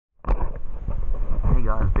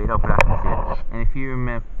Productions here, and if you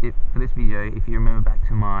remember, for this video, if you remember back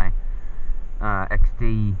to my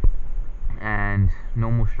XD and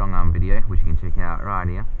normal strong arm video, which you can check out right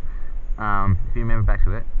here, if you remember back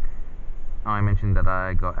to it, I mentioned that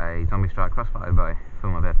I got a Zombiestrike Crossfire bow for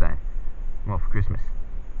my birthday, well, for Christmas,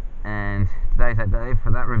 and today's that day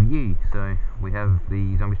for that review. So we have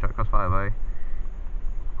the Zombiestrike Crossfire bow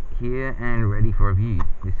here and ready for review.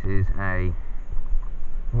 This is a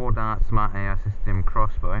 4-dart smart AR system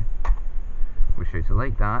crossbow which shoots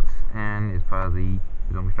elite darts and is part of the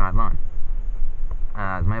Zombiestrike line.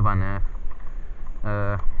 It's made by Nerf.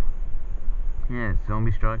 Yeah, it's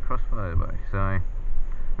Zombiestrike Crossfire bow. So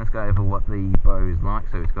let's go over what the bow is like.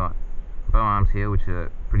 So it's got bow arms here which are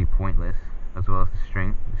pretty pointless, as well as the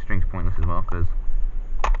string. The string's pointless as well because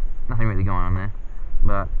nothing really going on there.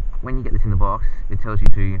 But when you get this in the box, it tells you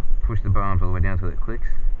to push the bow arms all the way down so it clicks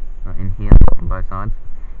in here on both sides.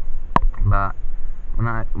 But when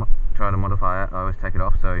I try to modify it, I always take it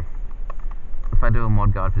off. So if I do a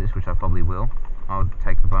mod guide for this, which I probably will, I'll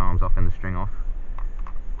take the bow arms off and the string off.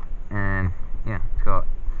 And yeah, it's got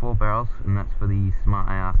 4 barrels, and that's for the smart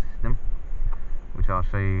AR system, which I'll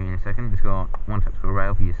show you in a second. It's got one tactical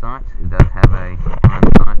rail for your sights. It does have a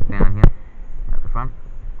sight down here at the front,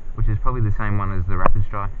 which is probably the same one as the Rapid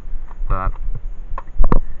Strike. But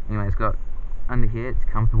anyway, it's got under here, it's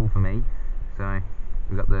comfortable for me. So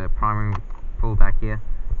we've got the primary pull back here,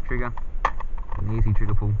 trigger, an easy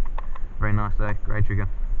trigger pull, very nice though, great trigger.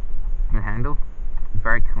 The handle,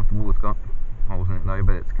 very comfortable, it's got holes in it though,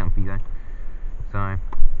 but it's comfy though. So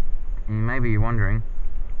you may be wondering,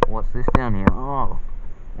 what's this down here? Oh,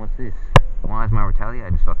 what's this? Why is my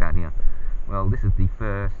Retaliator stock out here? Well, this is the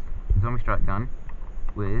first Zombiestrike gun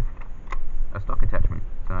with a stock attachment.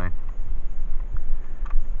 So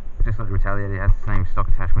it's just like the Retaliator, it has the same stock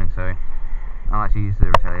attachment, so I like to use the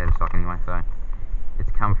Retaliator stock anyway, so it's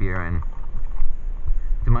comfier. And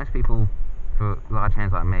to most people, for large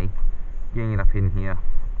hands like me, getting it up in here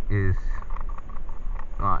is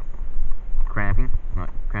like cramping,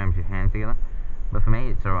 like cramps your hands together. But for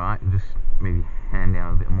me, it's alright, just move your hand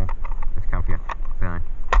down a bit more, it's comfier. So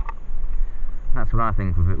that's what I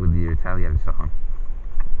think of it with the Retaliator stock on.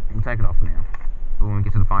 We'll take it off for now, but when we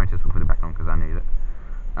get to the firing test, we'll put it back on because I need it.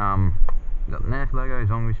 We've got the Nerf logo,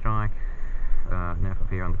 Zombiestrike, Nerf up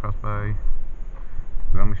here on the crossbow,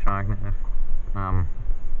 Zombiestrike, Nerf.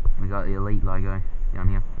 We got the Elite logo down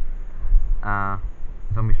here,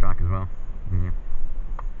 Zombiestrike as well. Yeah.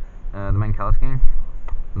 The main colour scheme,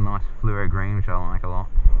 the nice fluoro green, which I like a lot.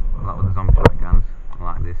 I like with the Zombiestrike guns. I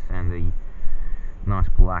like this, and the nice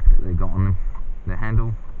black that they've got on them. The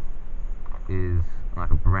handle is like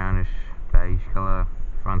a brownish beige colour.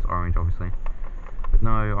 Front's orange, obviously, but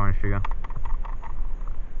no orange trigger.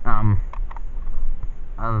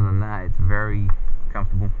 Other than that, it's very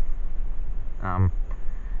comfortable,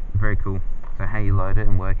 very cool. So how you load it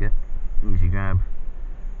and work it is you grab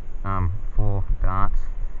 4 darts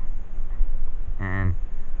and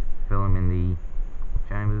fill them in the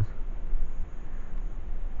chambers.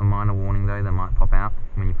 A minor warning though, they might pop out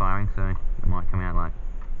when you're firing, so they might come out like,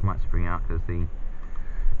 might spring out because the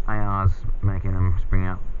AR's making them spring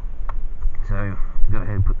out. So go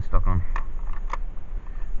ahead and put the stock on,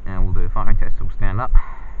 and we'll do a firing test. So we'll stand up.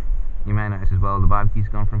 You may notice as well the barbecue's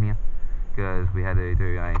gone from here because we had to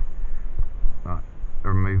do a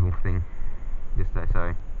removal thing yesterday.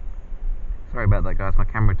 So sorry about that, guys. My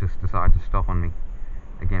camera just decided to stop on me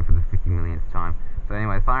again for the 50 millionth time. So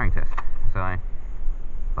anyway, the firing test. So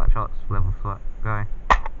flat shots, level flat, go.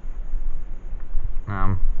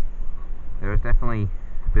 There is definitely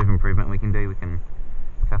a bit of improvement we can do. We can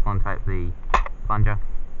Teflon tape the plunger,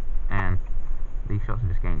 and these shots are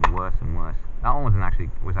just getting worse and worse. That one was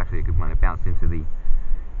actually a good one. It bounced into the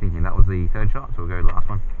thinking. That was the 3rd shot, so we'll go to the last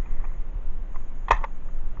one.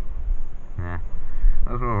 Yeah,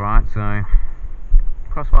 that was alright. So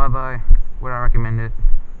Crossfire bow, would I recommend it?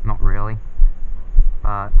 Not really.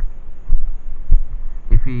 But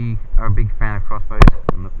if you are a big fan of crossbows,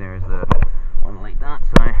 and look, there is the one elite dart.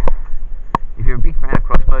 So if you're a big fan of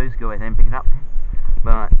crossbows, go ahead and pick it up.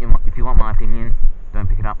 But if you want my opinion, don't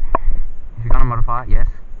pick it up. If you're going to modify it, yes.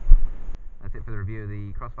 That's it for the review of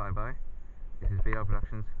the Crossfire bow. This is BL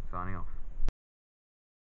Productions, signing off.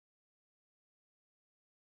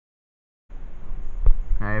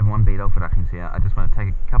 Hey everyone, BL Productions here. I just want to take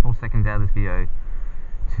a couple seconds out of this video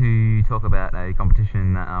to talk about a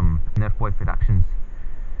competition that Nerf Boy Productions.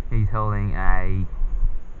 He's holding a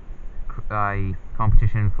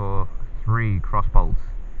competition for 3 crossbolts.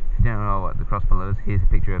 If you don't know what the crossbow is, here's a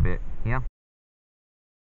picture of it here.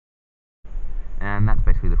 And that's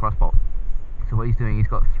basically the crossbolt. So what he's doing, he's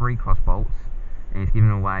got 3 crossbolts, and he's giving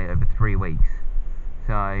away over 3 weeks.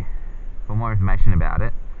 So for more information about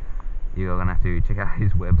it, you're going to have to check out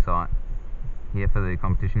his website here for the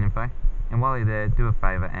competition info. And while you're there, do a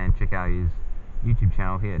favour and check out his YouTube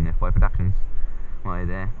channel here, Nerf Productions, while you're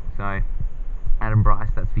there. So Adam Bryce,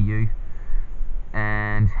 that's for you.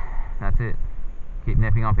 And that's it. Keep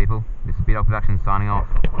nerfing on, people. This is Beat Productions signing off.